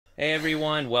Hey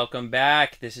everyone, welcome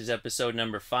back. This is episode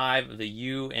number 5 of the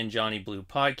You and Johnny Blue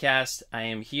podcast. I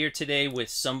am here today with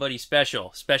somebody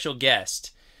special guest.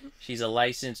 She's a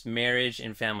licensed marriage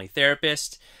and family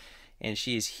therapist, and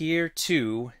she is here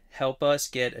to help us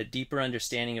get a deeper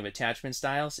understanding of attachment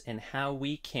styles and how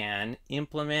we can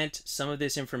implement some of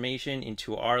this information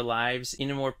into our lives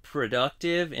in a more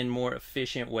productive and more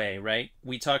efficient way, right?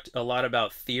 We talked a lot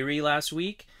about theory last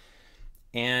week,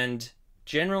 and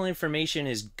general information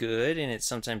is good and it's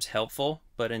sometimes helpful,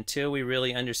 but until we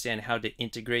really understand how to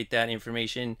integrate that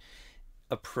information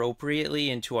appropriately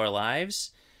into our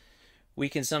lives, we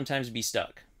can sometimes be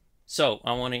stuck. So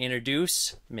I want to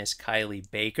introduce Miss Kylie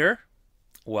Baker.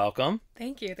 Welcome.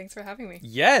 Thank you. Thanks for having me.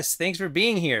 Yes, thanks for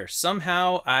being here.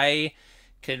 Somehow I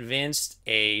convinced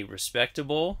a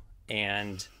respectable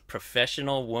and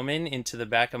professional woman into the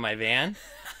back of my van.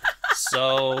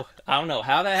 So I don't know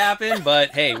how that happened,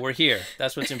 but hey, we're here.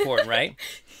 That's what's important, right?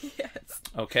 Yes.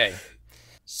 Okay.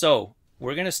 So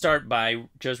we're going to start by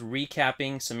just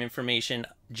recapping some information,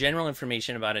 general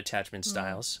information about attachment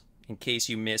styles, in case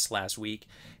you missed last week.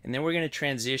 And then we're going to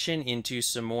transition into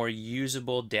some more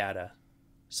usable data,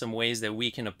 some ways that we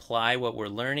can apply what we're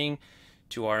learning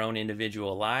to our own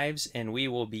individual lives, and we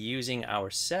will be using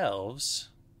ourselves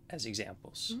as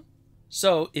examples.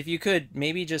 So if you could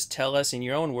maybe just tell us in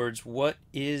your own words, what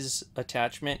is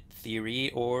attachment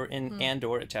theory or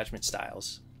attachment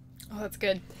styles? Oh, that's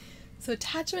good. So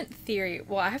attachment theory,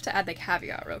 well, I have to add the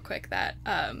caveat real quick that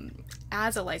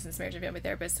as a licensed marriage and family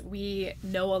therapist, we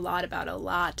know a lot about a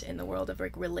lot in the world of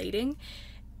like relating.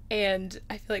 And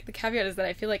I feel like the caveat is that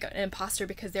I feel like an imposter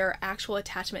because there are actual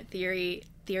attachment theory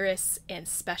theorists and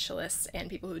specialists and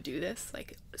people who do this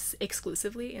like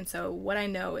exclusively. And so what I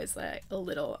know is like a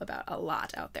little about a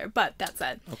lot out there. But that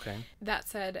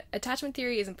said, attachment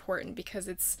theory is important because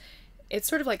it's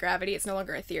sort of like gravity. It's no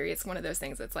longer a theory. It's one of those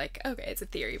things that's like, okay, it's a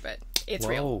theory, but it's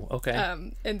real.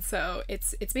 Okay. And so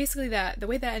it's basically that the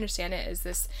way that I understand it is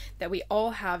this, that we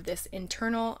all have this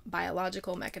internal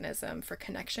biological mechanism for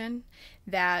connection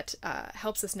that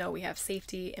helps us know we have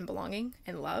safety and belonging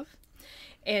and love.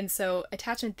 And so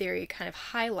attachment theory kind of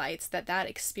highlights that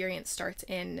experience starts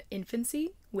in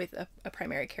infancy with a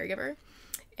primary caregiver,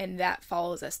 and that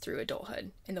follows us through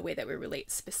adulthood in the way that we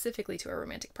relate specifically to our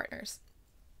romantic partners.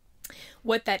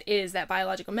 What that is, that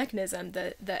biological mechanism,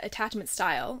 the attachment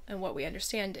style, and what we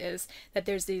understand is that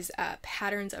there's these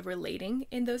patterns of relating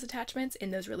in those attachments, in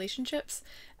those relationships,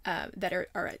 that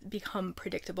are become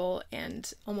predictable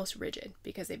and almost rigid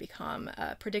because they become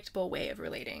a predictable way of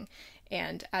relating.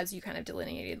 And as you kind of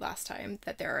delineated last time,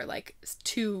 that there are like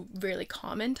two really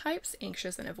common types,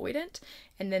 anxious and avoidant.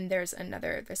 And then there's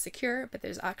another, the secure, but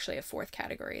there's actually a fourth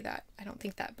category that I don't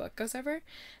think that book goes over,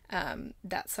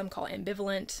 that some call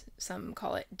ambivalent, some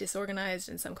call it disorganized,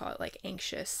 and some call it like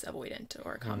anxious avoidant,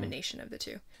 or a combination of the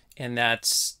two. And that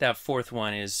fourth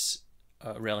one is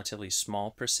a relatively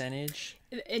small percentage?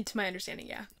 And to my understanding,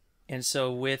 yeah. And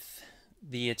so with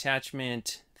the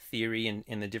attachment theory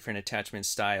and the different attachment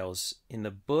styles, in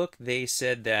the book they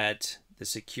said that the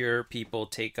secure people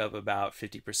take up about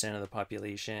 50% of the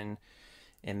population,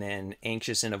 and then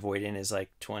anxious and avoidant is like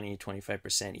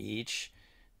 20-25% each.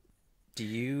 Do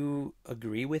you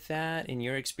agree with that in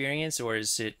your experience, or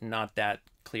is it not that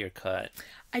clear cut?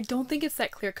 I don't think it's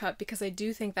that clear cut because I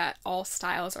do think that all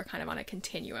styles are kind of on a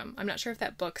continuum. I'm not sure if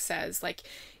that book says like,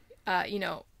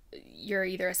 you're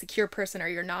either a secure person or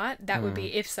you're not. That would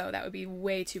be, if so, that would be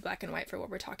way too black and white for what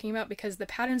we're talking about, because the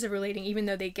patterns of relating, even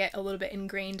though they get a little bit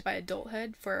ingrained by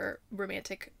adulthood for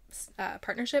romantic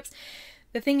partnerships,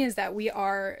 the thing is that we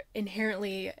are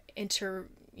inherently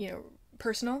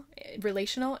personal,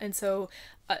 relational, and so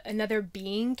another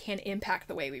being can impact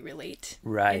the way we relate.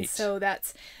 Right. And so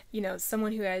that's,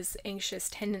 someone who has anxious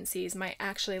tendencies might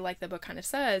actually, like the book kind of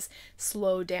says,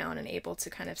 slow down and able to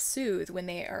kind of soothe when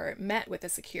they are met with a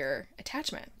secure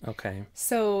attachment. Okay.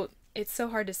 So it's so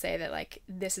hard to say that like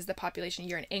this is the population,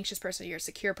 you're an anxious person, you're a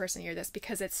secure person, you're this,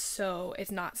 because it's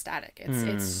not static.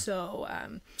 It's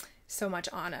so much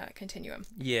on a continuum.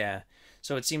 Yeah.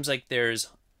 So it seems like there's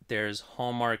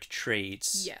hallmark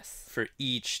traits, yes, for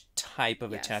each type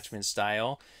of yes, attachment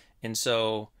style. And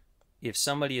so if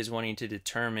somebody is wanting to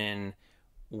determine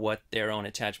what their own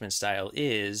attachment style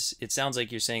is, it sounds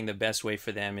like you're saying the best way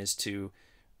for them is to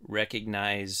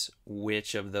recognize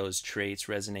which of those traits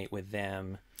resonate with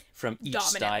them from each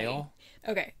dominantly. Style.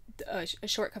 Okay, a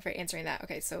shortcut for answering that.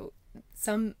 Okay, so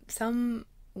some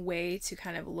way to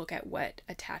kind of look at what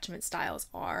attachment styles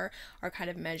are kind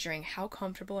of measuring how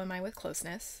comfortable am I with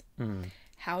closeness,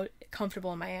 how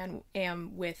comfortable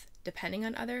am with depending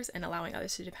on others and allowing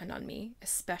others to depend on me,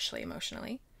 especially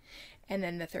emotionally, And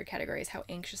then the third category is how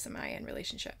anxious am I in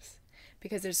relationships?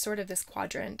 Because there's sort of this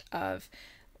quadrant of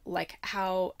like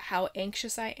how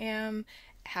anxious I am,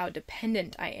 how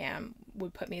dependent I am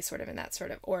would put me sort of in that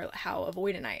sort of, or how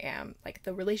avoidant I am. Like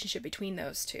the relationship between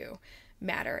those two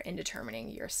matter in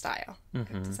determining your style.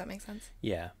 Does that make sense?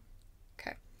 Yeah.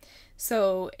 Okay.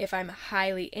 So if I'm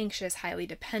highly anxious, highly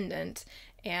dependent,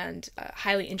 and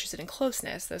highly interested in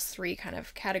closeness, those three kind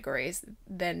of categories,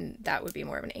 then that would be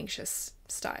more of an anxious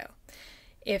style.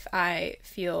 If I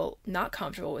feel not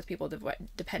comfortable with people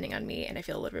depending on me, and I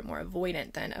feel a little bit more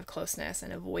avoidant then of closeness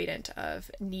and avoidant of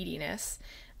neediness,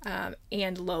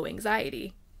 and low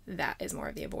anxiety, that is more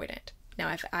of the avoidant.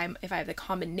 Now, if I have the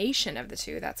combination of the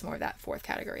two, that's more of that fourth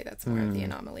category. That's more of the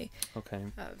anomaly. Okay.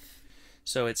 Of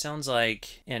So it sounds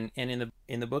like, and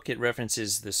in the book it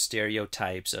references the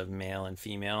stereotypes of male and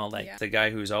female, like the guy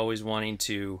who's always wanting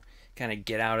to kind of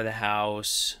get out of the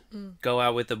house, go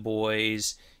out with the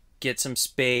boys, get some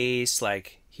space,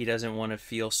 like he doesn't want to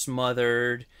feel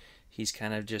smothered. He's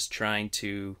kind of just trying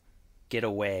to get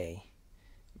away.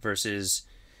 Versus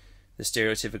the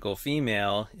stereotypical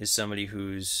female is somebody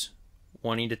who's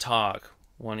wanting to talk,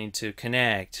 wanting to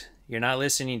connect. You're not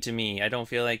listening to me. I don't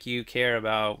feel like you care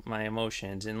about my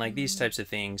emotions, and like these types of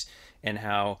things, and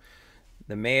how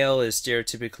the male is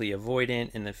stereotypically avoidant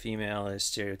and the female is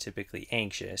stereotypically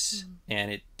anxious. And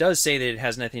it does say that it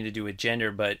has nothing to do with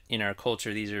gender, but in our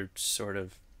culture, these are sort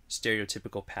of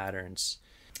stereotypical patterns.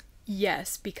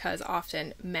 Yes, because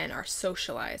often men are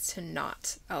socialized to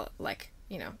not,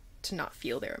 to not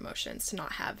feel their emotions, to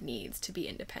not have needs, to be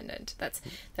independent. That's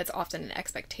often an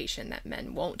expectation that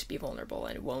men won't be vulnerable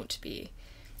and won't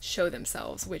show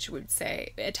themselves, which would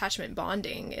say attachment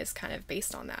bonding is kind of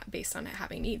based on that, based on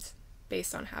having needs,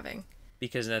 based on having.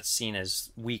 Because that's seen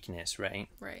as weakness, right?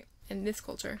 Right. In this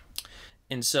culture.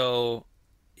 And so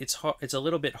it's a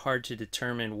little bit hard to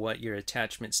determine what your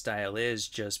attachment style is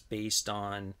just based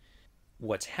on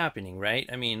what's happening, right?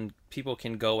 I mean, people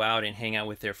can go out and hang out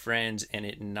with their friends and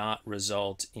it not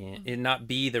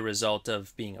be the result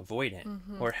of being avoidant.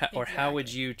 Or how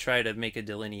would you try to make a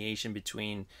delineation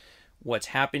between what's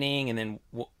happening and then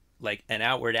like an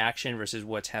outward action versus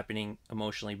what's happening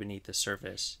emotionally beneath the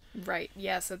surface? Right.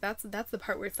 Yeah. So that's the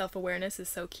part where self-awareness is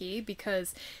so key,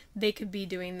 because they could be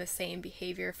doing the same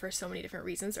behavior for so many different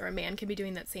reasons, or a man could be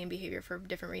doing that same behavior for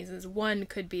different reasons. One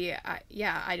could be,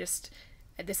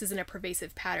 this isn't a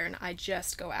pervasive pattern. I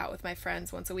just go out with my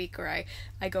friends once a week, or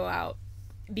I go out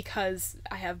because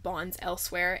I have bonds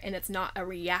elsewhere, and it's not a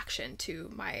reaction to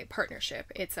my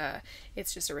partnership. It's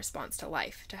just a response to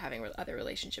life, to having other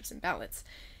relationships in balance.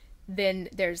 Then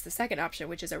there's the second option,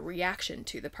 which is a reaction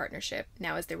to the partnership.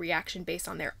 Now, is the reaction based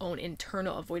on their own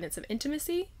internal avoidance of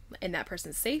intimacy, and that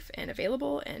person's safe and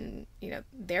available and,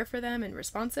 there for them and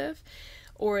responsive?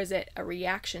 Or is it a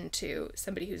reaction to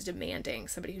somebody who's demanding,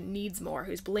 somebody who needs more,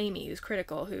 who's blamey, who's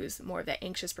critical, who's more of that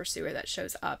anxious pursuer that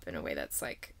shows up in a way that's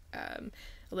like a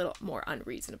little more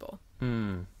unreasonable?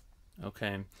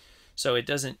 Okay. So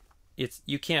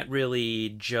you can't really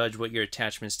judge what your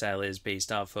attachment style is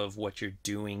based off of what you're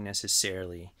doing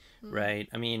necessarily, right?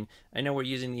 I mean, I know we're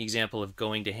using the example of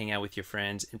going to hang out with your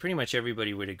friends, and pretty much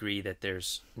everybody would agree that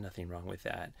there's nothing wrong with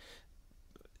that.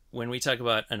 When we talk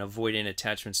about an avoidant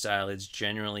attachment style, it's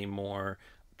generally more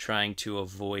trying to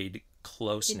avoid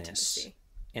closeness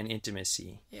and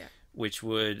intimacy. Yeah. Which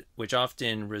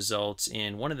often results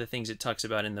in, one of the things it talks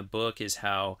about in the book is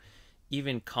how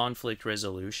even conflict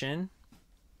resolution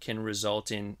can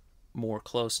result in more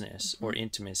closeness or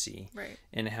intimacy. Right.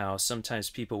 And how sometimes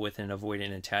people with an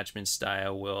avoidant attachment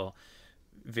style will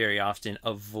very often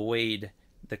avoid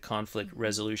the conflict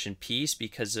resolution piece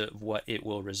because of what it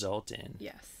will result in.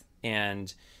 Yes.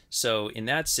 And so in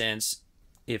that sense,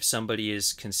 if somebody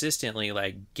is consistently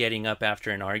like getting up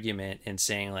after an argument and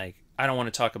saying like, I don't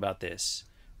want to talk about this,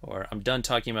 or I'm done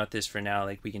talking about this for now,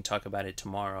 like we can talk about it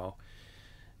tomorrow,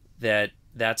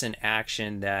 that's an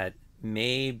action that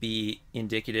may be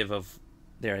indicative of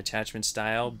their attachment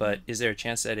style, but is there a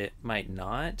chance that it might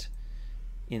not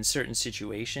in certain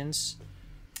situations?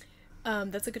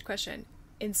 That's a good question.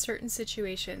 In certain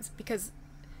situations, because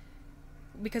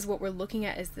what we're looking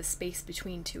at is the space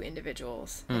between two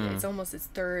individuals. It's almost it's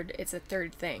a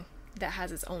third thing that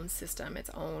has its own system,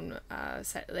 its own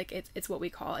set. Like it's what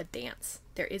we call a dance.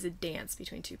 There is a dance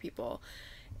between two people.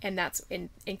 And that's in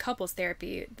couples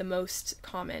therapy, the most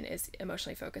common is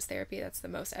emotionally focused therapy. That's the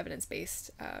most evidence-based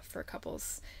for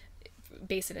couples,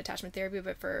 based in attachment therapy,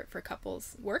 but for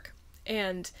couples work.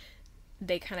 And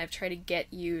they kind of try to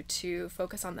get you to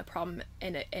focus on the problem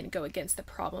and go against the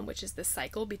problem, which is the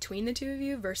cycle between the two of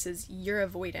you, versus you're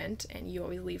avoidant and you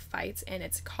always leave fights and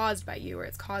it's caused by you or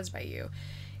it's caused by you.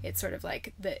 It's sort of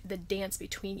like the dance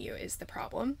between you is the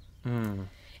problem. Mm.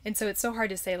 And so it's so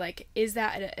hard to say, like, is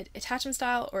that an attachment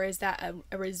style, or is that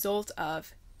a result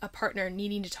of a partner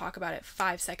needing to talk about it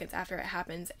 5 seconds after it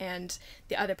happens, and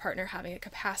the other partner having a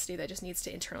capacity that just needs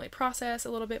to internally process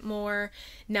a little bit more.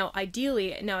 Now,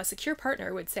 ideally, a secure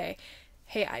partner would say,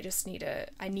 hey,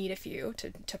 I need a few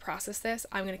to process this.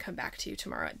 I'm going to come back to you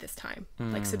tomorrow at this time.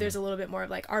 Like, so there's a little bit more of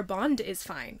like, our bond is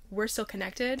fine. We're still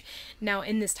connected. Now,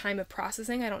 in this time of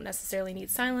processing, I don't necessarily need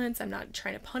silence. I'm not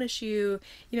trying to punish you.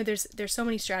 You know, there's so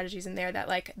many strategies in there that,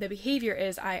 like, the behavior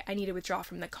is I need to withdraw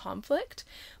from the conflict,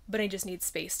 but I just need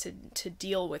space to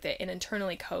deal with it and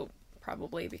internally cope,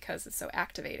 probably because it's so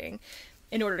activating,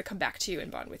 in order to come back to you and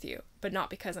bond with you, but not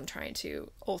because I'm trying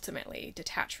to ultimately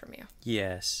detach from you.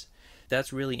 Yes.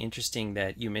 That's really interesting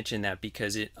that you mentioned that,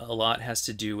 because a lot has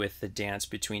to do with the dance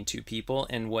between two people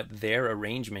and what their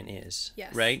arrangement is.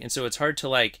 Yes. Right? And so it's hard to,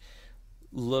 like,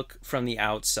 look from the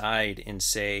outside and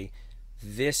say,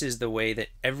 this is the way that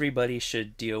everybody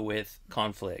should deal with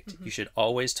conflict. You should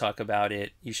always talk about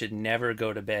it. You should never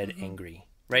go to bed angry.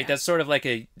 Right? Yeah. That's sort of like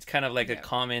a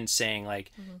common saying,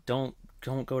 like, don't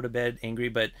go to bed angry,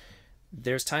 but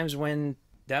there's times when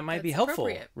that might be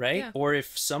helpful, right? Yeah. Or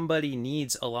if somebody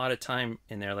needs a lot of time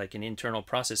in their, like, an internal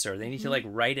processor, they need to, like,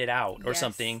 write it out or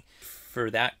something. For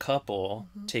that couple,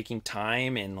 taking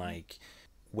time and, like,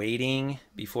 waiting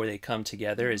before they come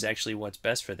together is actually what's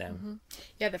best for them.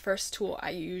 Yeah, the first tool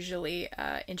I usually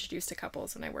introduce to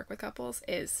couples when I work with couples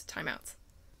is timeouts.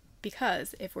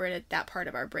 Because if we're in that part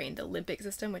of our brain, the limbic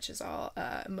system, which is all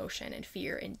emotion and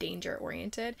fear and danger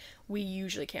oriented, we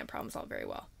usually can't problem solve very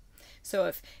well. So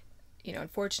if, you know,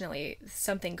 unfortunately,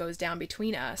 something goes down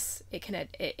between us, it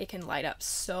can light up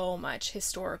so much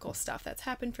historical stuff that's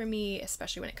happened for me,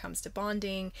 especially when it comes to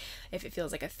bonding. If it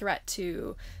feels like a threat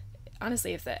to,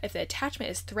 honestly, if the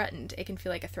attachment is threatened, it can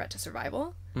feel like a threat to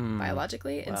survival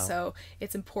biologically. And so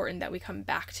it's important that we come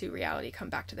back to reality, come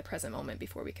back to the present moment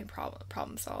before we can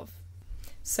problem solve.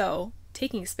 So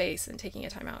taking space and taking a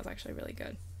timeout is actually really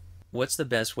good. What's the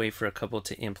best way for a couple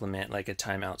to implement, like, a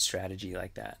timeout strategy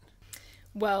like that?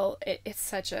 Well, it's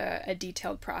such a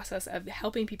detailed process of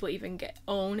helping people even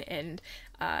own and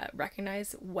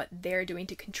recognize what they're doing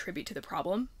to contribute to the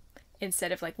problem,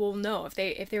 instead of like, well, no, if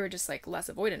they were just, like, less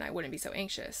avoidant, I wouldn't be so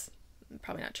anxious.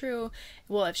 Probably not true.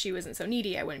 Well, if she wasn't so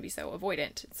needy, I wouldn't be so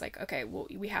avoidant. It's like, okay, well,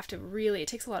 we have to really, it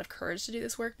takes a lot of courage to do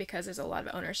this work, because there's a lot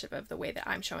of ownership of the way that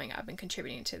I'm showing up and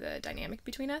contributing to the dynamic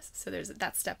between us. So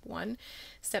that's step one.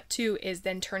 Step two is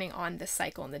then turning on the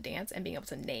cycle and the dance and being able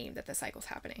to name that the cycle's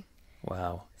happening.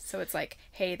 Wow. So it's like,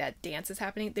 hey, that dance is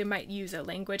happening. They might use a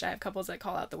language. I have couples that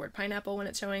call out the word pineapple when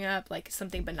it's showing up, like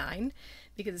something benign,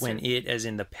 because When it, as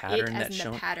in the pattern that's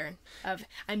shown. The pattern of,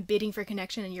 I'm bidding for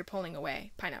connection and you're pulling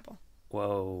away. Pineapple.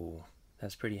 Whoa,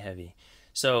 that's pretty heavy.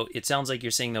 So it sounds like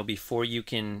you're saying, though, before you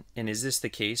can, and is this the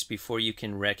case, before you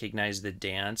can recognize the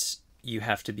dance, you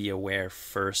have to be aware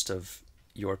first of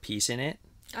your piece in it?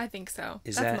 I think so.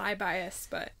 That's my bias,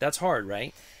 but that's hard,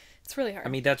 right? It's really hard. I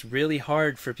mean, that's really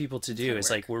hard for people to do. It's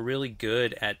like, we're really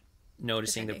good at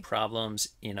noticing the problems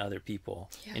in other people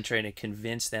and trying to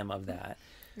convince them of that.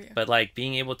 Yeah. But, like,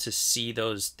 being able to see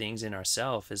those things in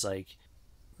ourselves is, like,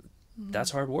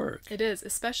 that's hard work. It is,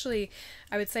 especially,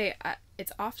 I would say,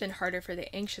 it's often harder for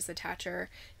the anxious attacher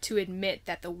to admit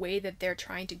that the way that they're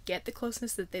trying to get the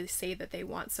closeness that they say that they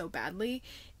want so badly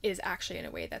is actually in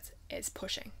a way is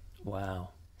pushing. Wow.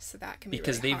 So that can be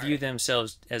because really they view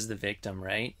themselves as the victim,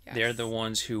 right? Yes. They're the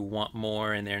ones who want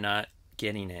more and they're not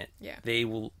getting it. Yeah.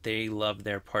 They love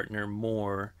their partner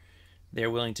more. They're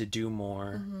willing to do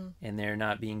more, and they're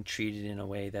not being treated in a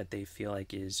way that they feel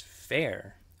like is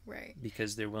fair. Right.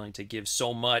 Because they're willing to give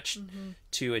so much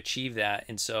to achieve that.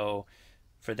 And so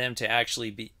for them to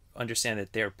actually understand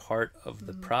that they're part of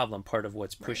the problem, part of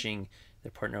what's pushing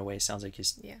their partner away, sounds like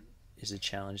is a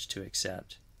challenge to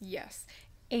accept. Yes.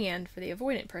 And for the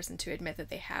avoidant person to admit that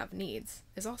they have needs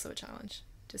is also a challenge.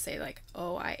 To say, like,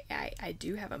 oh, I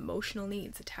do have emotional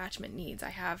needs, attachment needs.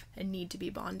 I have a need to be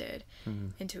bonded.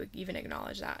 And to even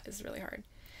acknowledge that is really hard.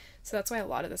 So that's why a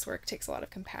lot of this work takes a lot of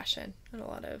compassion and a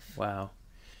lot of... Wow.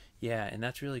 Yeah, and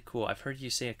that's really cool. I've heard you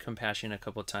say compassion a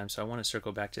couple of times, so I want to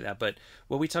circle back to that. But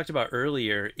what we talked about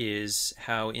earlier is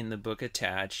how in the book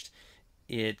Attached,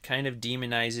 it kind of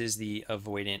demonizes the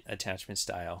avoidant attachment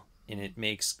style. And it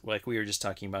makes, like we were just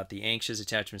talking about, the anxious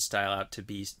attachment style out to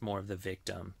be more of the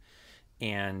victim.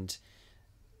 And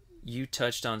you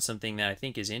touched on something that I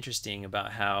think is interesting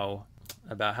about how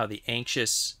the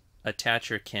anxious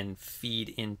attacher can feed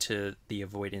into the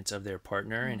avoidance of their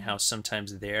partner, and how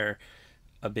sometimes they're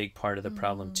a big part of the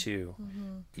problem too.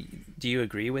 Do you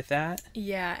agree with that?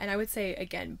 Yeah, and I would say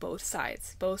again both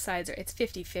sides. Both sides are, it's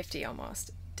 50-50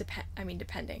 almost.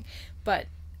 Depending. But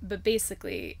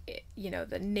basically,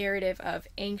 the narrative of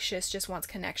anxious just wants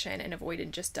connection and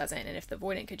avoidant just doesn't. And if the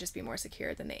avoidant could just be more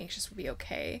secure, then the anxious would be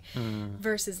okay.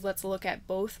 Versus let's look at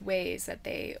both ways that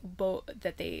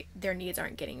their needs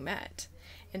aren't getting met.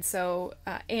 And so,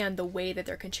 and the way that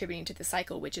they're contributing to the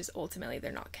cycle, which is ultimately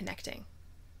they're not connecting.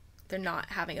 They're not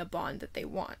having a bond that they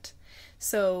want.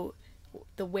 So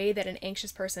the way that an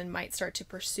anxious person might start to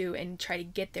pursue and try to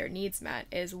get their needs met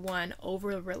is one,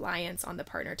 over reliance on the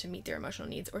partner to meet their emotional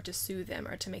needs, or to soothe them,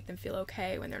 or to make them feel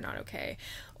okay when they're not okay,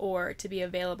 or to be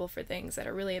available for things that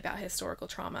are really about historical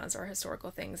traumas or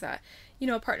historical things that,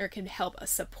 a partner can help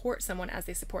support someone as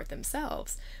they support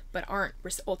themselves, but aren't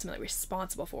ultimately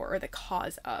responsible for or the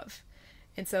cause of.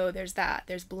 And so there's that.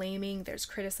 There's blaming, there's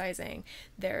criticizing,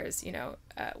 there's,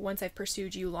 once I've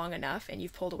pursued you long enough and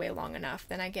you've pulled away long enough,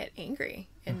 then I get angry.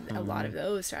 And a lot of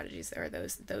those strategies or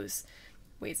those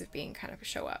ways of being kind of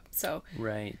show up. So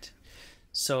right.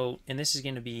 So, and this is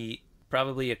going to be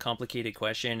probably a complicated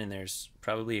question, and there's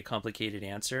probably a complicated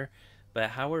answer,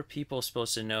 but how are people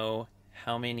supposed to know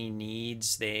how many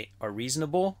needs they are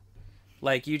reasonable?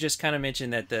 Like you just kind of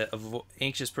mentioned that the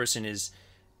anxious person is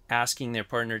asking their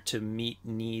partner to meet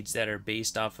needs that are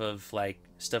based off of like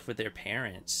stuff with their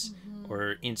parents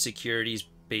or insecurities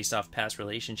based off past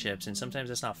relationships, and sometimes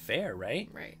that's not fair, right?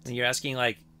 And you're asking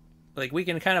like we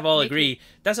can kind of all agree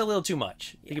that's a little too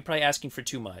much. You're probably asking for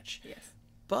too much. Yes.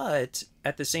 But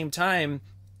at the same time,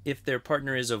 if their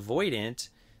partner is avoidant,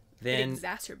 then it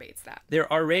exacerbates that.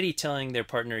 They're already telling their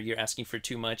partner you're asking for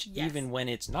too much, even when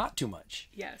it's not too much.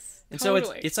 Yes. And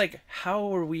totally. So it's like,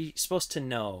 how are we supposed to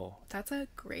know? That's a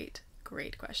great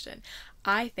question.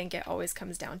 I think it always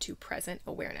comes down to present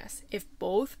awareness. If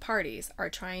both parties are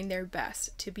trying their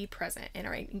best to be present and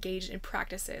are engaged in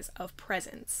practices of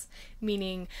presence,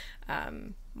 meaning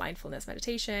mindfulness,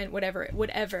 meditation, whatever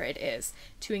it is,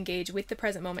 to engage with the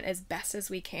present moment as best as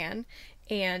we can,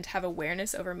 and have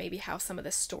awareness over maybe how some of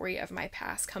the story of my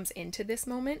past comes into this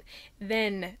moment,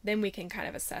 then we can kind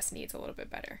of assess needs a little bit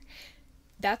better.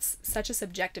 That's such a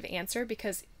subjective answer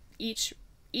because each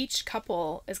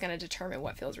couple is going to determine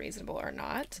what feels reasonable or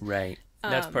not. Right.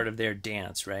 That's part of their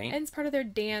dance, right? And it's part of their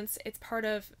dance. It's part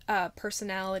of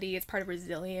personality. It's part of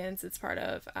resilience. It's part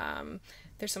of,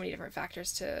 there's so many different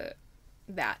factors to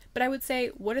that. But I would say,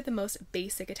 what are the most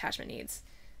basic attachment needs?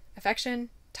 Affection,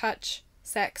 touch,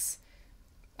 sex,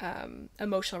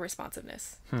 emotional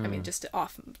responsiveness. I mean, just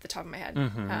off the top of my head,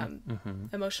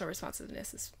 emotional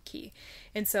responsiveness is key.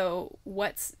 And so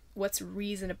what's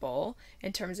reasonable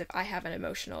in terms of I have an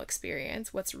emotional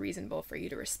experience, what's reasonable for you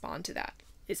to respond to that?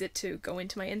 Is it to go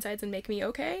into my insides and make me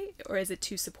okay? Or is it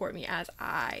to support me as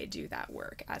I do that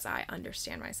work, as I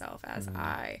understand myself, as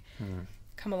I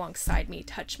come alongside me,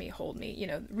 touch me, hold me,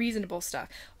 reasonable stuff.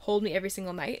 Hold me every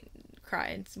single night, cry,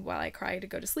 and while I cry to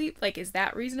go to sleep. Like, is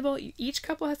that reasonable? Each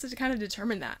couple has to kind of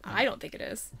determine that. I don't think it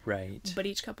is. Right. But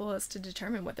each couple has to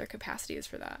determine what their capacity is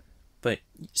for that. But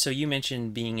so you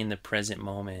mentioned being in the present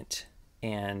moment,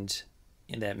 and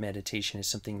that meditation is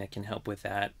something that can help with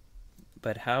that.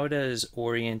 But how does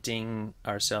orienting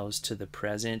ourselves to the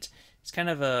present, it's kind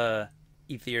of a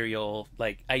ethereal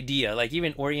idea,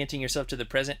 even orienting yourself to the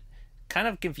present, kind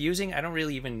of confusing. I don't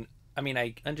really even,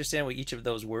 I understand what each of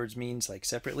those words means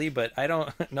separately, but I don't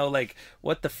know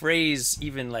what the phrase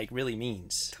even really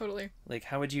means. Totally.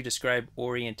 How would you describe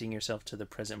orienting yourself to the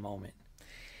present moment?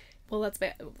 Well, let's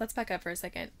back up for a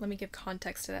second. Let me give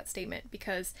context to that statement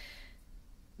because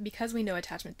we know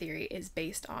attachment theory is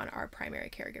based on our primary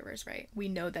caregivers, right? We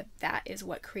know that is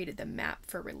what created the map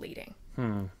for relating.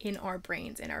 In our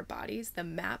brains, in our bodies, the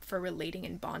map for relating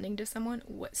and bonding to someone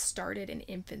what started in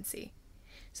infancy.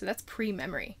 So that's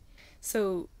pre-memory.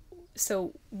 So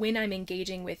when I'm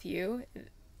engaging with you,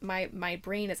 my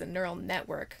brain is a neural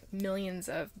network, millions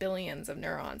of billions of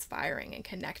neurons firing and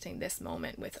connecting this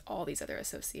moment with all these other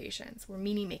associations. We're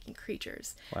meaning-making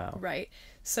creatures. Wow. Right?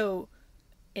 So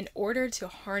in order to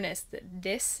harness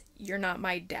this, you're not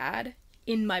my dad,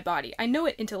 in my body. I know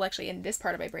it intellectually in this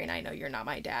part of my brain, I know you're not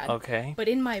my dad. Okay. But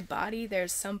in my body,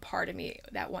 there's some part of me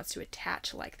that wants to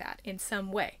attach like that in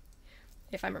some way,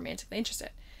 if I'm romantically interested.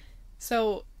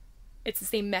 So it's the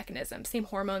same mechanism, same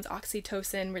hormones,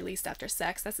 oxytocin released after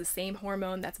sex. That's the same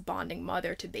hormone that's bonding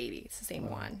mother to baby. It's the same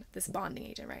one, this bonding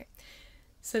agent, right?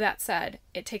 So that said,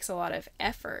 it takes a lot of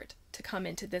effort to come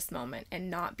into this moment and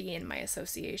not be in my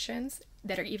associations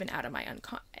that are even out of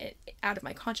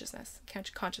my consciousness,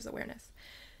 conscious awareness.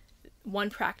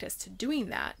 one practice to doing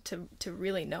that, to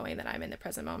really knowing that I'm in the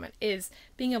present moment, is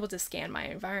being able to scan my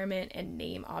environment and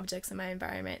name objects in my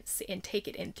environment and take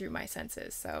it in through my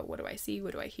senses. So what do I see?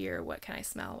 What do I hear? What can I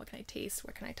smell? What can I taste?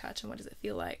 What can I touch? And what does it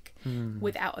feel like?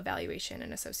 Without evaluation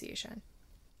and association.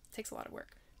 It takes a lot of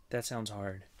work. That sounds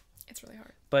hard. It's really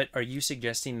hard. But are you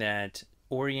suggesting that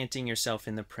orienting yourself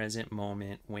in the present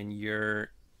moment when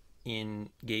you're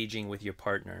engaging with your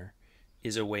partner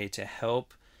is a way to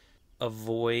help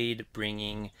avoid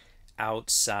bringing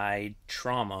outside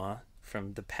trauma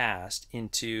from the past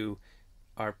into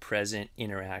our present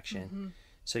interaction?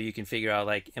 So you can figure out,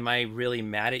 like, am I really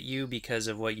mad at you because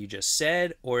of what you just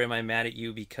said, or am I mad at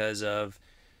you because of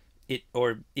it,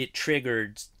 or it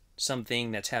triggered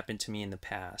something that's happened to me in the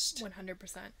past?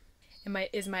 100%.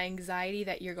 Is my anxiety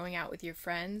that you're going out with your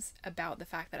friends about the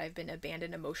fact that I've been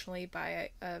abandoned emotionally by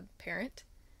a parent,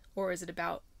 or is it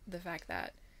about the fact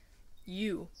that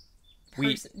you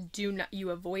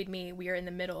avoid me, we are in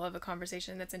the middle of a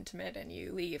conversation that's intimate and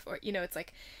you leave? Or, it's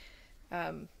like,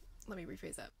 let me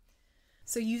rephrase that.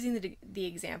 So using the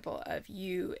example of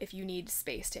you, if you need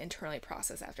space to internally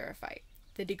process after a fight,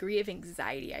 the degree of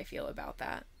anxiety I feel about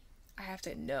that, I have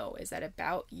to know, is that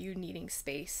about you needing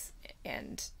space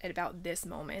and about this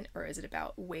moment, or is it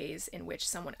about ways in which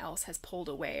someone else has pulled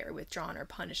away or withdrawn or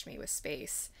punished me with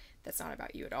space that's not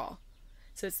about you at all?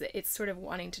 So it's sort of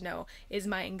wanting to know, is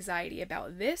my anxiety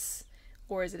about this,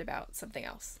 or is it about something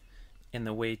else? And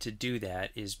the way to do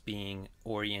that is being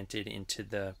oriented into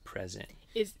the present.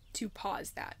 Is to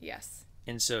pause that, yes.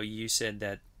 And so you said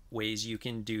that ways you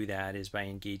can do that is by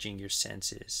engaging your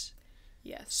senses.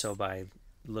 Yes. So by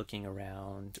looking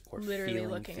around or literally feeling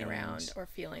looking things. Around or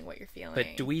feeling what you're feeling.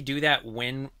 But do we do that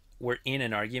when we're in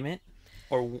an argument?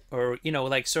 Or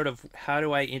like, sort of, how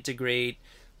do I integrate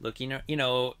looking,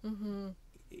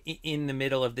 in the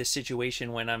middle of this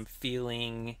situation when I'm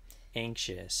feeling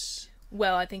anxious?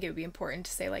 Well, I think it would be important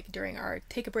to say, like, during our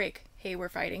take a break, hey, we're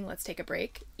fighting, let's take a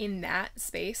break, in that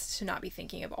space, to not be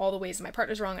thinking of all the ways my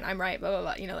partner's wrong and I'm right, blah,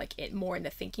 blah, blah, like, more in the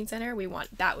thinking center.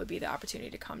 That would be the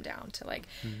opportunity to come down to, like,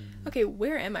 okay,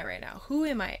 where am I right now? Who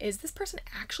am I? Is this person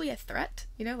actually a threat?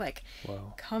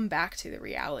 Whoa. Come back to the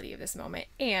reality of this moment.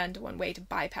 And one way to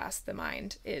bypass the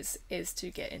mind is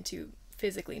to get into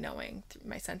physically knowing through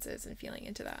my senses and feeling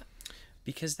into that.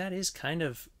 Because that is kind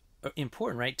of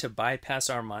important, right? To bypass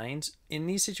our minds. In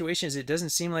these situations, it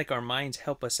doesn't seem like our minds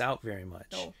help us out very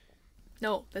much.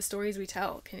 No, the stories we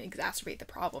tell can exacerbate the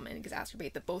problem and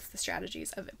exacerbate both the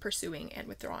strategies of pursuing and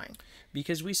withdrawing.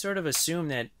 Because we sort of assume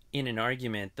that in an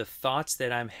argument, the thoughts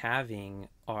that I'm having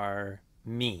are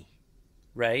me,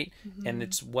 right? And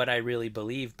it's what I really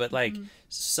believe. But like,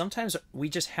 sometimes we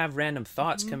just have random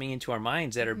thoughts coming into our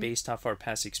minds that are based off our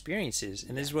past experiences.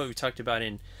 And this is what we talked about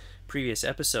in previous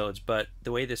episodes. But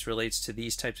the way this relates to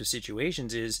these types of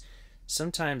situations is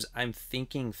sometimes I'm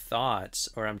thinking thoughts,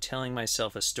 or I'm telling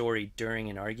myself a story during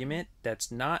an argument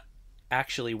that's not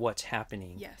actually what's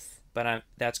happening. Yes. But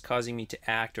that's causing me to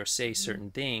act or say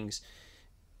certain things.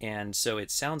 And so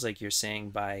it sounds like you're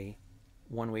saying, by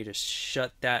one way to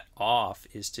shut that off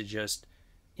is to just,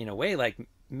 in a way, like,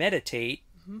 meditate,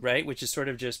 right? Which is sort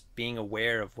of just being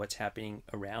aware of what's happening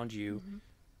around you.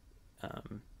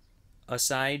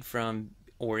 Aside from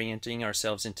orienting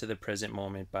ourselves into the present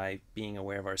moment by being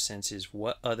aware of our senses,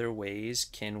 what other ways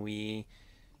can we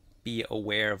be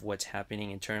aware of what's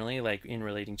happening internally, like in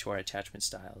relating to our attachment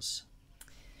styles?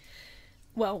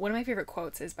 Well, one of my favorite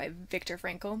quotes is by Viktor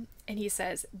Frankl, and he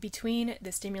says, between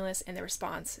the stimulus and the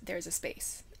response, there's a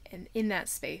space. And in that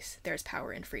space, there's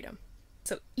power and freedom.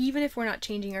 So even if we're not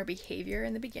changing our behavior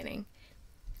in the beginning,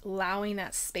 allowing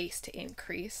that space to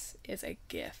increase is a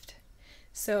gift.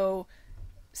 So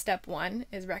step one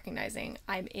is recognizing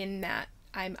I'm in that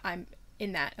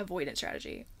avoidance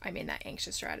strategy. I'm in that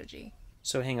anxious strategy.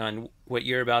 So hang on, what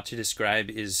you're about to describe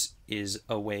is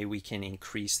a way we can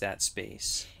increase that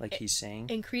space, like he's saying?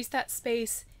 Increase that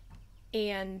space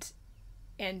and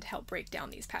help break down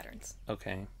these patterns.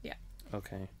 Okay. Yeah.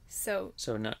 Okay. So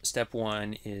step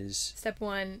one is... Step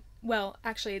one, well,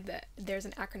 actually, there's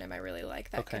an acronym I really like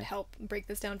that could help break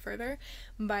this down further,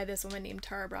 by this woman named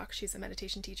Tara Brach. She's a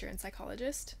meditation teacher and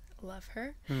psychologist. Love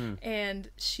her.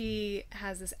 And she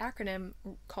has this acronym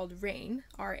called RAIN,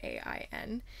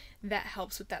 RAIN, that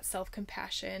helps with that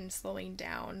self-compassion, slowing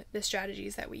down, the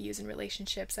strategies that we use in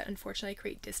relationships that unfortunately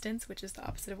create distance, which is the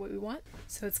opposite of what we want.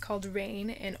 So it's called RAIN,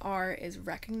 and R is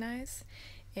recognize.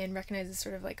 And recognize is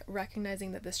sort of like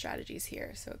recognizing that the strategy is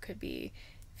here. So it could be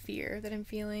fear that I'm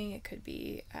feeling. It could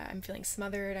be I'm feeling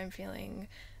smothered. I'm feeling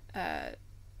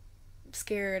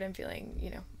scared. I'm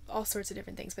feeling, all sorts of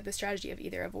different things. But the strategy of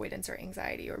either avoidance or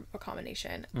anxiety or a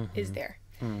combination is there.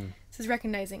 This is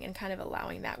recognizing and kind of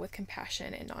allowing that with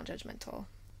compassion and non-judgmental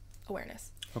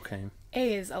awareness. Okay.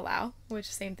 A is allow,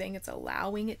 which same thing. It's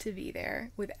allowing it to be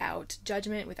there without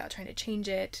judgment, without trying to change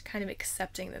it, kind of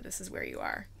accepting that this is where you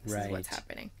are. This is what's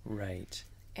happening. Right.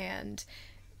 And,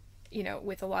 you know,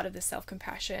 with a lot of the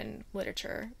self-compassion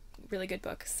literature, really good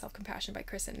book, Self-Compassion by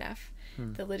Chris and Neff,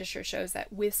 the literature shows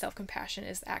that with self-compassion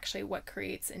is actually what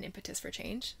creates an impetus for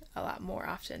change a lot more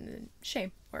often than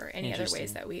shame or any other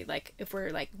ways that we, like, if we're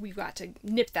like, we've got to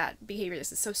nip that behavior,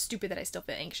 this is so stupid that I still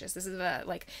feel anxious, this is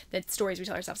like the stories we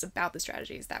tell ourselves about the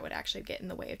strategies that would actually get in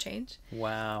the way of change.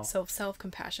 Wow. So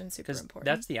self-compassion is super important.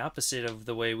 That's the opposite of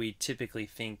the way we typically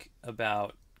think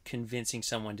about convincing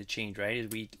someone to change, right? Is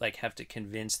we like have to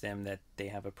convince them that they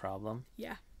have a problem.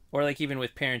 Yeah. Or like even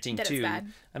with parenting that too. It's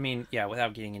bad. I mean, yeah,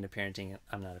 without getting into parenting,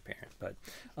 I'm not a parent, but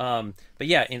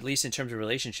yeah, at least in terms of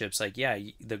relationships, like, yeah,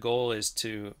 the goal is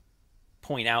to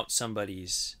point out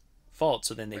somebody's fault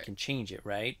so then they can change it,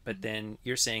 right? But then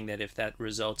you're saying that if that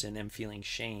results in them feeling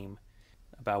shame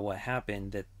about what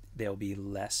happened, that they'll be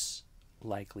less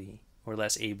likely or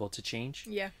less able to change.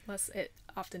 Yeah, less, it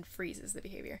often freezes the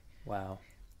behavior. Wow.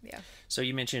 Yeah. So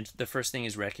you mentioned the first thing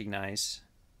is recognize.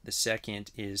 The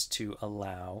second is to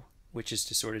allow, which is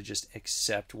to sort of just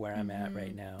accept where I'm at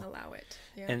right now. Allow it.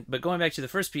 Yeah. But going back to the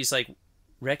first piece, like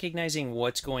recognizing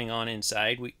what's going on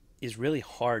inside is really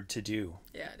hard to do.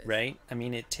 Yeah, it is. Right? I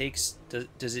mean, it takes,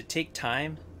 does it take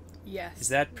time? Yes. Is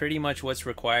that pretty much what's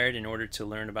required in order to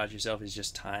learn about yourself, is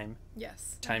just time?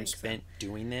 Yes. Time spent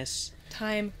doing this?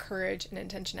 Time, courage, and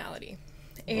intentionality.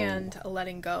 And a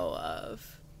letting go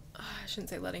of, I shouldn't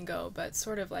say letting go, but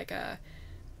sort of like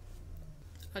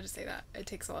I'll just say that. It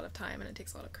takes a lot of time and it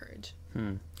takes a lot of courage.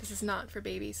 This is not for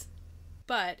babies.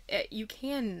 But you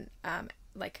can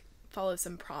like follow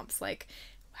some prompts, like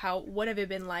what have it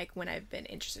been like when I've been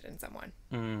interested in someone?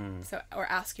 So, or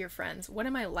ask your friends, what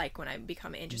am I like when I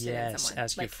become interested in someone? Yes,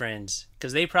 ask like, your friends.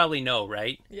 Because they probably know,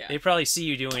 right? Yeah. They probably see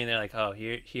you doing it and they're like, oh,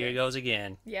 here it goes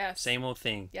again. Yes. Same old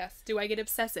thing. Yes. Do I get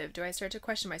obsessive? Do I start to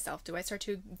question myself? Do I start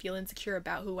to feel insecure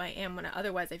about who I am when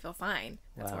otherwise I feel fine?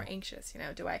 That's more anxious, you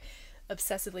know? Do I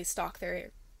obsessively stalk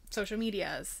their social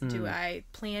medias? Do I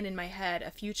plan in my head a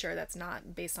future that's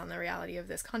not based on the reality of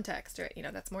this context, or, you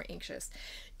know, that's more anxious?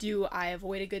 Do I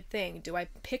avoid a good thing? Do I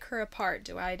pick her apart?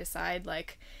 Do I decide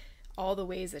like all the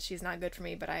ways that she's not good for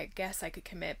me, but I guess I could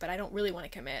commit, but I don't really want to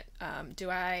commit? Do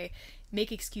I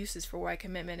make excuses for why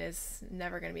commitment is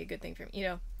never going to be a good thing for me? You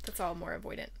know, that's all more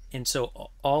avoidant. And so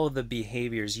all of the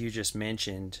behaviors you just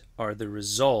mentioned are the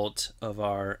result of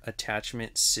our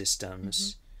attachment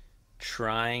systems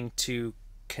trying to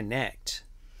connect,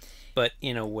 but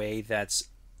in a way that's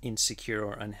insecure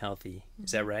or unhealthy.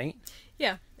 Is that right?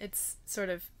 Yeah, it's sort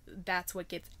of, that's what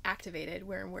gets activated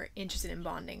when we're interested in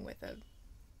bonding with a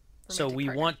so we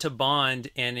partner. Want to bond,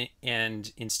 and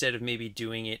instead of maybe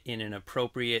doing it in an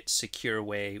appropriate, secure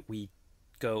way, we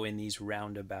go in these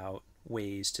roundabout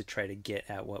ways to try to get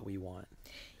at what we want.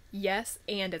 Yes,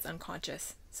 and it's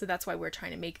unconscious. So that's why we're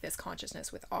trying to make this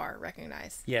consciousness with R,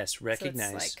 recognize. Yes,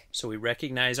 recognize. So we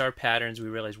recognize our patterns. We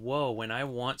realize, whoa, when I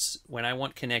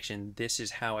want connection, this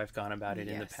is how I've gone about it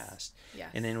in the past.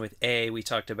 Yes. And then with A, we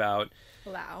talked about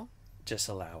allow. Just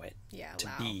allow it. Yeah, to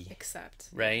allow, be. Accept.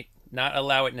 Right? Not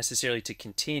allow it necessarily to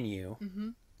continue,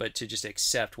 but to just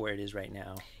accept where it is right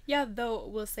now. Yeah, though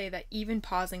we'll say that even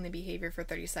pausing the behavior for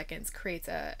 30 seconds creates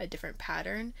a different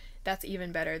pattern. That's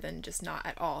even better than just not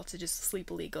at all, to just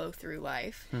sleepily go through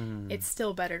life. It's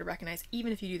still better to recognize,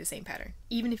 even if you do the same pattern,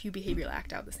 even if you behavioral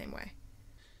act out the same way.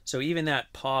 So even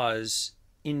that pause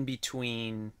in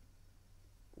between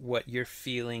what you're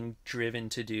feeling driven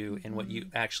to do and what you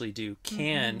actually do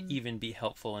can even be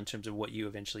helpful in terms of what you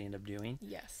eventually end up doing.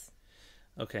 Yes.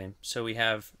 Okay, so we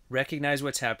have recognize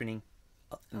what's happening,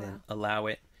 and then allow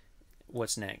it.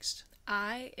 What's next?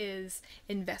 I is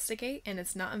investigate, and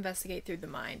it's not investigate through the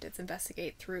mind. It's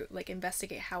investigate through, like,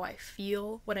 investigate how I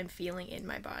feel, what I'm feeling in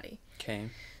my body. Okay.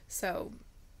 So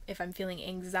if I'm feeling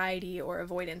anxiety or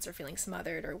avoidance or feeling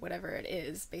smothered or whatever it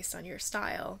is based on your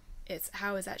style, it's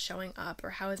how is that showing up,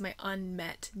 or how is my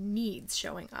unmet needs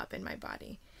showing up in my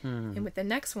body? And with the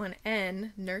next one,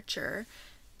 N, nurture,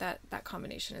 that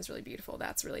combination is really beautiful.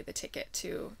 That's really the ticket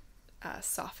to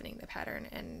softening the pattern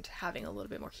and having a little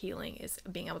bit more healing, is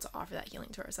being able to offer that healing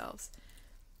to ourselves.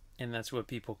 And that's what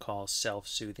people call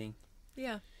self-soothing.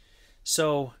 Yeah.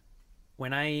 So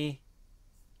when I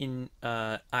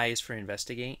is for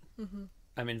investigate,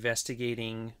 I'm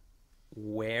investigating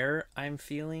where I'm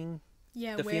feeling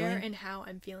the where feeling. And how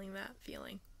I'm feeling that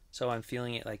feeling. So I'm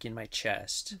feeling it like in my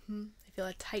chest. I feel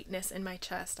a tightness in my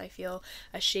chest. I feel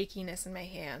a shakiness in my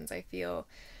hands. I feel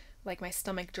like my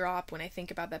stomach drop when I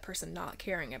think about that person not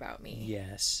caring about me.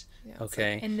 Yes. You know,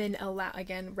 Okay. and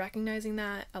then recognizing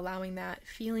that, allowing that,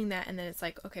 feeling that, and then it's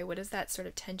like, okay, what does that sort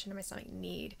of tension in my stomach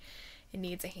need? It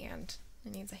needs a hand.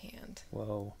 It needs a hand.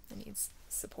 Whoa. It needs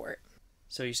support.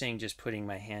 So you're saying just putting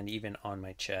my hand even on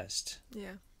my chest.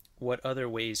 Yeah. What other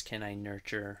ways can I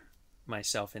nurture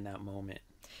myself in that moment?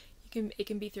 It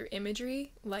can be through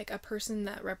imagery, like a person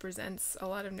that represents a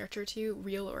lot of nurture to you,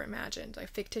 real or imagined, like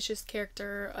fictitious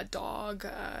character, a dog,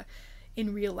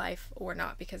 in real life or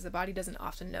not, because the body doesn't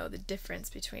often know the difference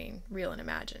between real and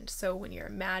imagined. So when you're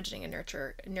imagining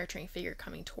a nurturing figure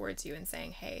coming towards you and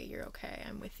saying, hey, you're okay,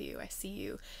 I'm with you, I see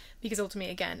you, because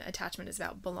ultimately, again, attachment is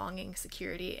about belonging,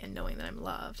 security, and knowing that I'm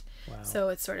loved. Wow. So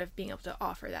it's sort of being able to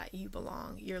offer that you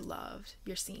belong, you're loved,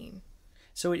 you're seen.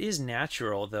 So it is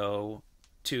natural, though,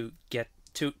 to get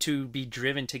to be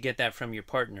driven to get that from your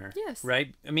partner. Yes.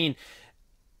 Right? I mean,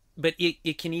 but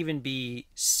it can even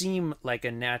seem like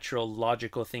a natural,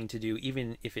 logical thing to do,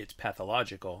 even if it's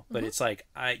pathological. But it's like,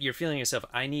 you're feeling yourself,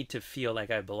 I need to feel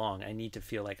like I belong. I need to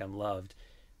feel like I'm loved.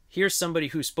 Here's somebody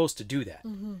who's supposed to do that.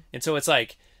 And so it's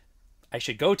like, I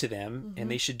should go to them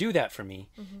and they should do that for me.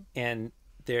 And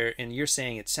you're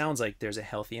saying it sounds like there's a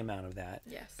healthy amount of that.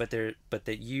 Yes. But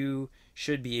that you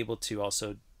should be able to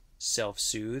also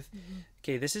self-soothe.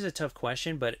 Okay, this is a tough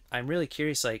question, but I'm really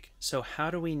curious, like, so how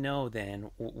do we know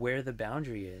then where the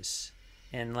boundary is?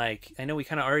 And like, I know we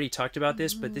kind of already talked about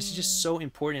this, but this is just so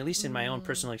important, at least in my own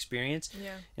personal experience.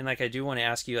 Yeah. And like, I do want to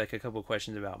ask you like a couple of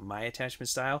questions about my attachment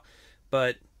style,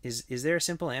 but is there a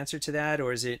simple answer to that?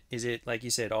 Or is it like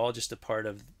you said, all just a part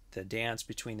of the dance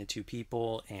between the two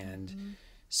people and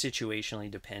situationally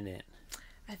dependent?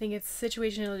 I think it's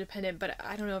situationally dependent, but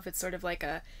I don't know if it's sort of like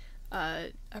a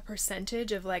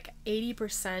percentage of like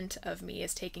 80% of me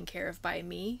is taken care of by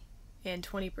me and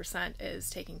 20% is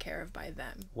taken care of by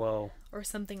them. Whoa. Or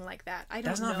something like that. I don't know.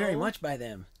 That's not very much by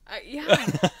them. Yeah.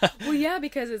 Well, yeah,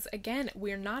 because it's, again,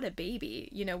 we're not a baby.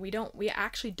 You know, we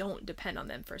actually don't depend on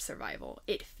them for survival.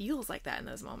 It feels like that in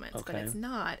those moments, but it's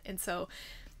not. And so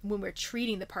when we're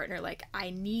treating the partner like, I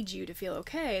need you to feel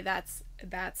okay, it's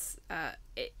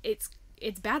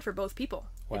bad for both people.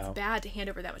 Wow. It's bad to hand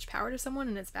over that much power to someone,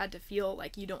 and it's bad to feel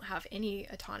like you don't have any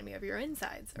autonomy over your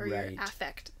insides or your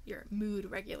affect, your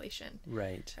mood regulation.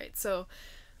 Right.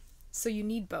 So you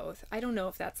need both. I don't know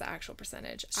if that's the actual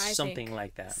percentage. Something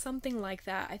like that. Something like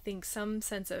that. I think some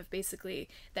sense of basically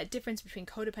that difference between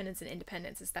codependence and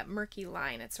independence is that murky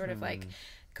line. It's sort of like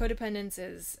codependence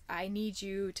is, I need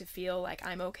you to feel like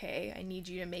I'm okay. I need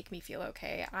you to make me feel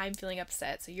okay. I'm feeling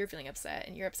upset, so you're feeling upset,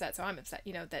 and you're upset, so I'm upset.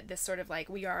 You know, that this sort of like,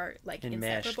 we are like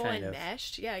inseparable and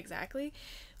meshed. Yeah, exactly.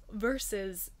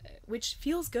 Versus, which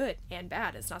feels good and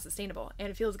bad. It's not sustainable. And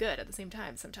it feels good at the same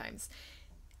time sometimes.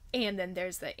 And then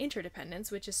there's the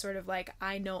interdependence, which is sort of like,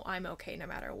 I know I'm okay no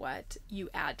matter what. You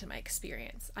add to my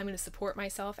experience. I'm going to support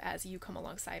myself as you come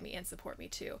alongside me and support me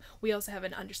too. We also have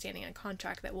an understanding and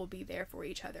contract that we'll be there for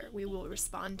each other. We will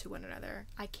respond to one another.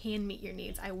 I can meet your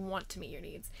needs. I want to meet your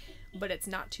needs, but it's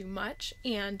not too much.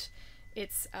 And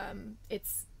it's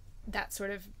that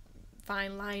sort of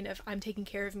fine line of, I'm taking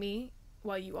care of me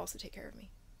while you also take care of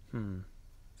me.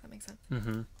 Does that make sense?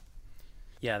 Mm-hmm.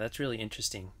 Yeah, that's really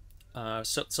interesting.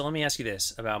 So let me ask you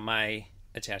this about my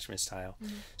attachment style.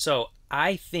 So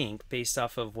I think, based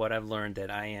off of what I've learned,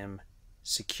 that I am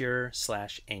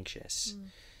secure/anxious.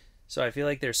 So I feel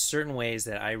like there's certain ways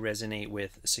that I resonate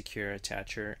with a secure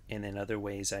attacher, and then other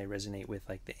ways I resonate with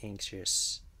like the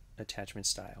anxious attachment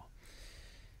style.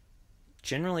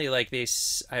 Generally, like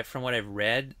from what I've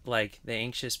read, like the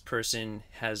anxious person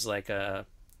has like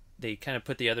they kind of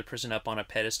put the other person up on a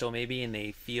pedestal maybe, and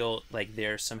they feel like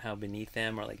they're somehow beneath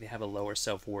them, or like they have a lower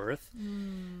self-worth.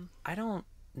 I don't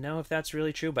know if that's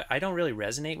really true, but I don't really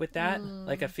resonate with that.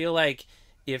 Like, I feel like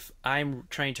if I'm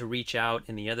trying to reach out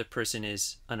and the other person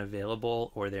is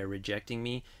unavailable or they're rejecting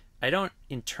me, I don't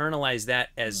internalize that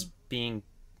as being,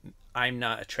 I'm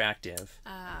not attractive.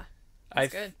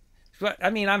 That's good. But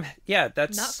I mean,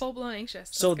 that's not full-blown anxious.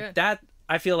 That's so good. That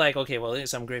I feel like, okay, well, at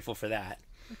least I'm grateful for that.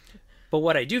 But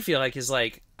what I do feel like is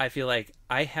like, I feel like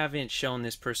I haven't shown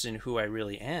this person who I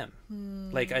really am.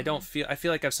 Like, I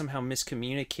feel like I've somehow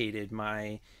miscommunicated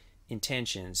my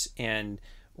intentions,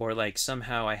 or like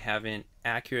somehow I haven't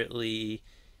accurately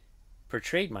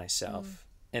portrayed myself.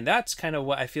 And that's kind of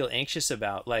what I feel anxious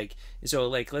about. Like, so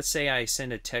like, let's say I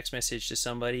send a text message to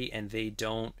somebody and they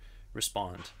don't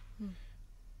respond.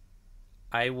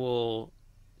 I will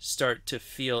start to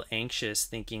feel anxious,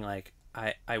 thinking like,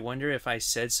 I wonder if I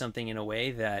said something in a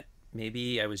way that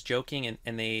maybe I was joking and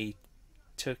maybe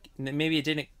it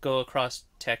didn't go across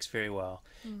text very well.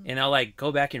 And I'll like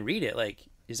go back and read it. Like,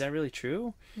 is that really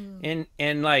true?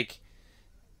 And like,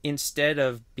 instead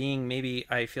of being, maybe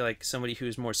I feel like somebody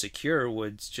who's more secure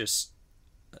would just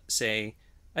say,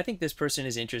 I think this person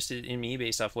is interested in me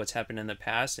based off what's happened in the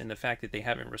past, and the fact that they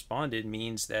haven't responded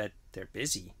means that they're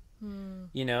busy.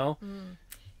 You know?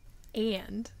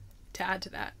 And to add to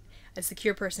that, a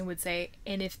secure person would say,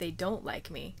 and if they don't like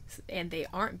me and they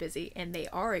aren't busy and they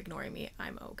are ignoring me,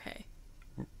 I'm okay.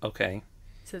 Okay.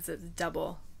 So it's a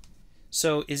double.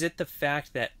 So is it the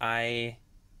fact that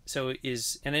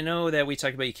and I know that we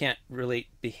talked about you can't relate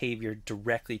behavior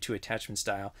directly to attachment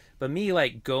style, but me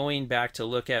like going back to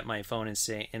look at my phone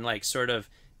and like sort of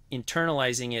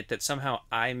internalizing it that somehow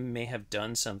I may have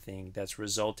done something that's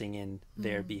resulting in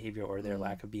their behavior or their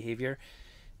lack of behavior,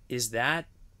 is that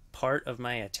part of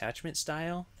my attachment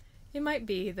style? It might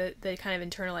be the kind of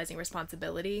internalizing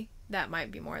responsibility. That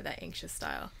might be more of that anxious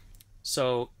style.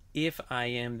 So if I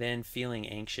am then feeling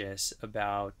anxious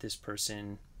about this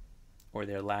person or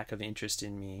their lack of interest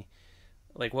in me,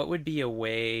 like what would be a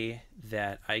way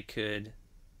that I could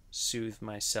soothe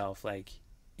myself like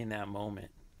in that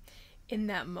moment? In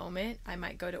that moment, I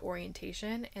might go to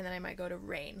orientation, and then I might go to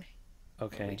RAIN.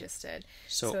 Okay. What we just did.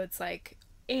 So it's like,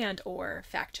 and or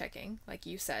fact checking, like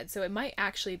you said. So it might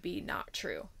actually be not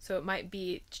true. So it might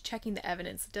be checking the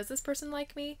evidence. Does this person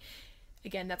like me?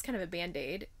 Again, that's kind of a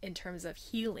band-aid in terms of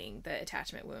healing the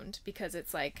attachment wound, because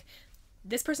it's like,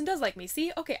 this person does like me.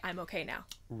 See? Okay, I'm okay now.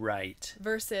 Right.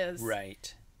 Versus,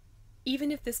 right. Even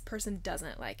if this person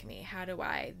doesn't like me, how do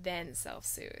I then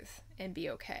self-soothe and be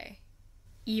okay?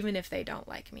 Even if they don't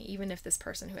like me, even if this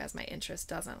person who has my interest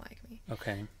doesn't like me.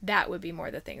 Okay. That would be more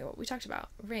the thing of what we talked about.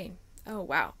 RAIN. Oh,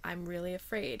 wow. I'm really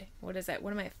afraid. What is that?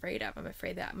 What am I afraid of? I'm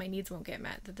afraid that my needs won't get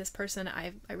met. That this person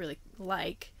I really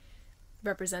like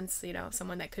represents,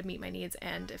 someone that could meet my needs.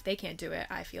 And if they can't do it,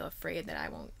 I feel afraid that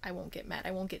I won't get met.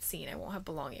 I won't get seen. I won't have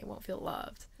belonging. I won't feel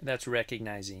loved. That's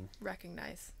recognizing.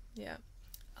 Recognize. Yeah.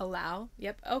 Allow.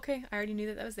 Yep. Okay. I already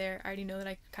knew that was there. I already know that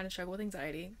I kind of struggle with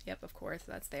anxiety. Yep. Of course.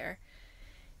 That's there.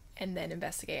 And then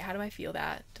investigate, how do I feel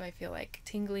that? Do I feel like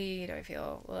tingly? Do I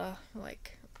feel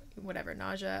like whatever,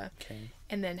 nausea? Okay.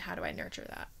 And then how do I nurture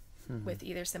that with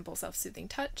either simple self-soothing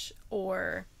touch,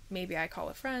 or maybe I call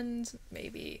a friend,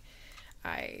 maybe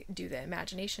I do the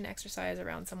imagination exercise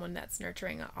around someone that's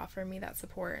nurturing, offer me that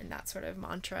support, and that sort of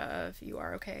mantra of, you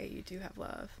are okay, you do have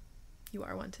love, you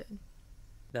are wanted.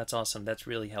 That's awesome. That's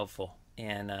really helpful.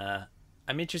 And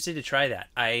I'm interested to try that.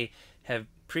 I have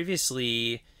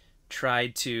previously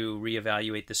tried to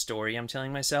reevaluate the story I'm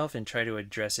telling myself and try to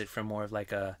address it from more of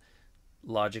like a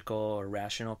logical or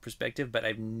rational perspective, but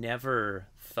I've never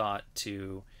thought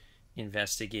to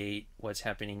investigate what's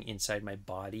happening inside my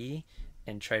body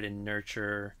and try to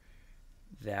nurture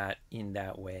that in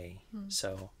that way.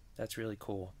 So that's really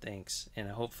cool. Thanks. And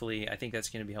hopefully, I think that's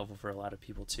going to be helpful for a lot of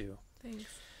people too. Thanks.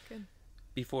 Good.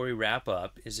 Before we wrap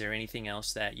up, is there anything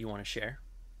else that you want to share?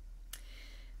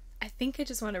 I think I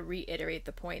just want to reiterate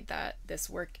the point that this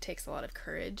work takes a lot of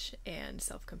courage and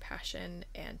self-compassion,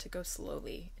 and to go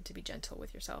slowly and to be gentle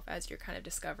with yourself as you're kind of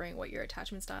discovering what your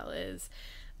attachment style is,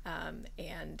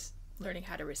 and learning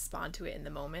how to respond to it in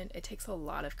the moment. It takes a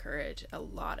lot of courage, a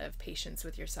lot of patience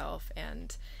with yourself,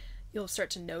 and you'll start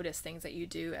to notice things that you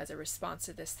do as a response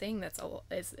to this thing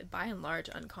is by and large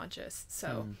unconscious.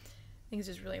 So I think it's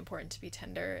just really important to be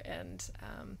tender and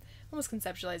almost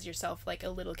conceptualize yourself like a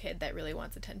little kid that really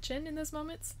wants attention in those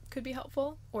moments could be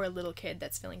helpful, or a little kid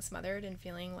that's feeling smothered and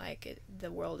feeling like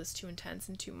the world is too intense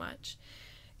and too much,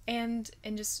 and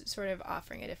just sort of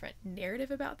offering a different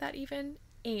narrative about that even,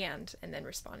 and then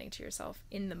responding to yourself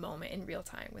in the moment in real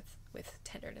time with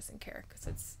tenderness and care,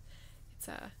 because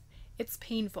it's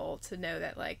painful to know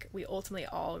that like we ultimately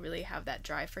all really have that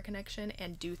drive for connection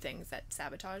and do things that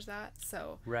sabotage that.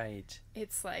 So right,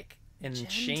 it's like, and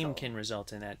gentle. Shame can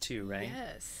result in that too, right?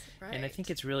 Yes, right. And I think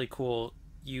it's really cool.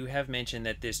 You have mentioned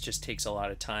that this just takes a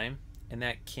lot of time, and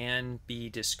that can be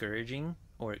discouraging,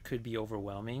 or it could be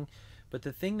overwhelming. But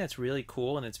the thing that's really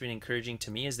cool and that's been encouraging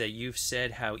to me is that you've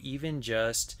said how even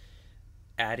just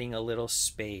adding a little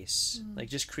space, like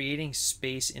just creating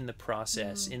space in the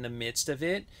process, in the midst of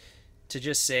it, to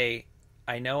just say,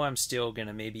 I know I'm still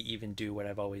gonna maybe even do what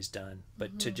I've always done,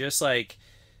 but to just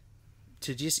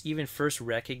even first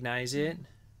recognize it,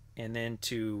 and then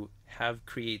to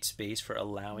create space for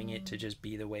allowing it to just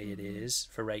be the way it is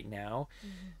for right now,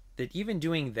 that even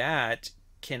doing that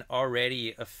can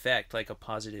already affect like a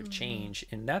positive change.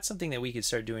 And that's something that we could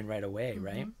start doing right away,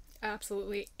 right?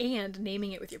 Absolutely. And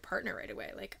naming it with your partner right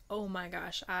away. Like, oh my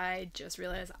gosh, I just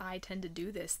realized I tend to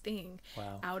do this thing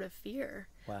out of fear.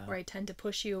 Or I tend to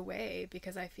push you away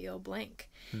because I feel blank.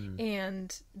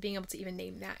 And being able to even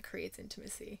name that creates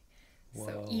intimacy.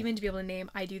 So even to be able to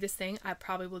name, I do this thing, I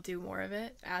probably will do more of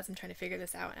it as I'm trying to figure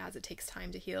this out and as it takes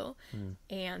time to heal.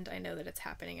 And I know that it's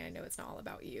happening, and I know it's not all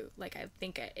about you, like I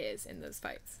think it is in those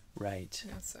fights. Right.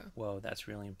 You know, so. Whoa, that's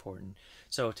really important.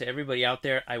 So to everybody out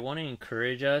there, I want to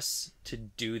encourage us to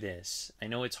do this. I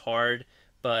know it's hard,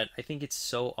 but I think it's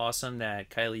so awesome that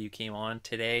Kylie, you came on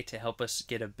today to help us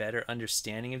get a better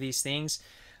understanding of these things.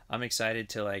 I'm excited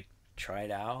to like try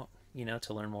it out, you know,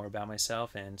 to learn more about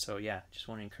myself. And so, yeah, just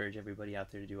want to encourage everybody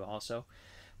out there to do it also.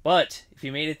 But if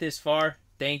you made it this far,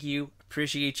 thank you.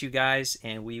 Appreciate you guys.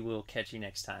 And we will catch you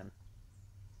next time.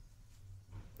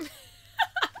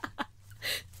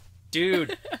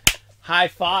 Dude, high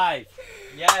five.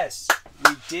 Yes,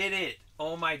 we did it.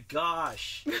 Oh my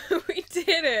gosh. We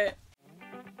did it.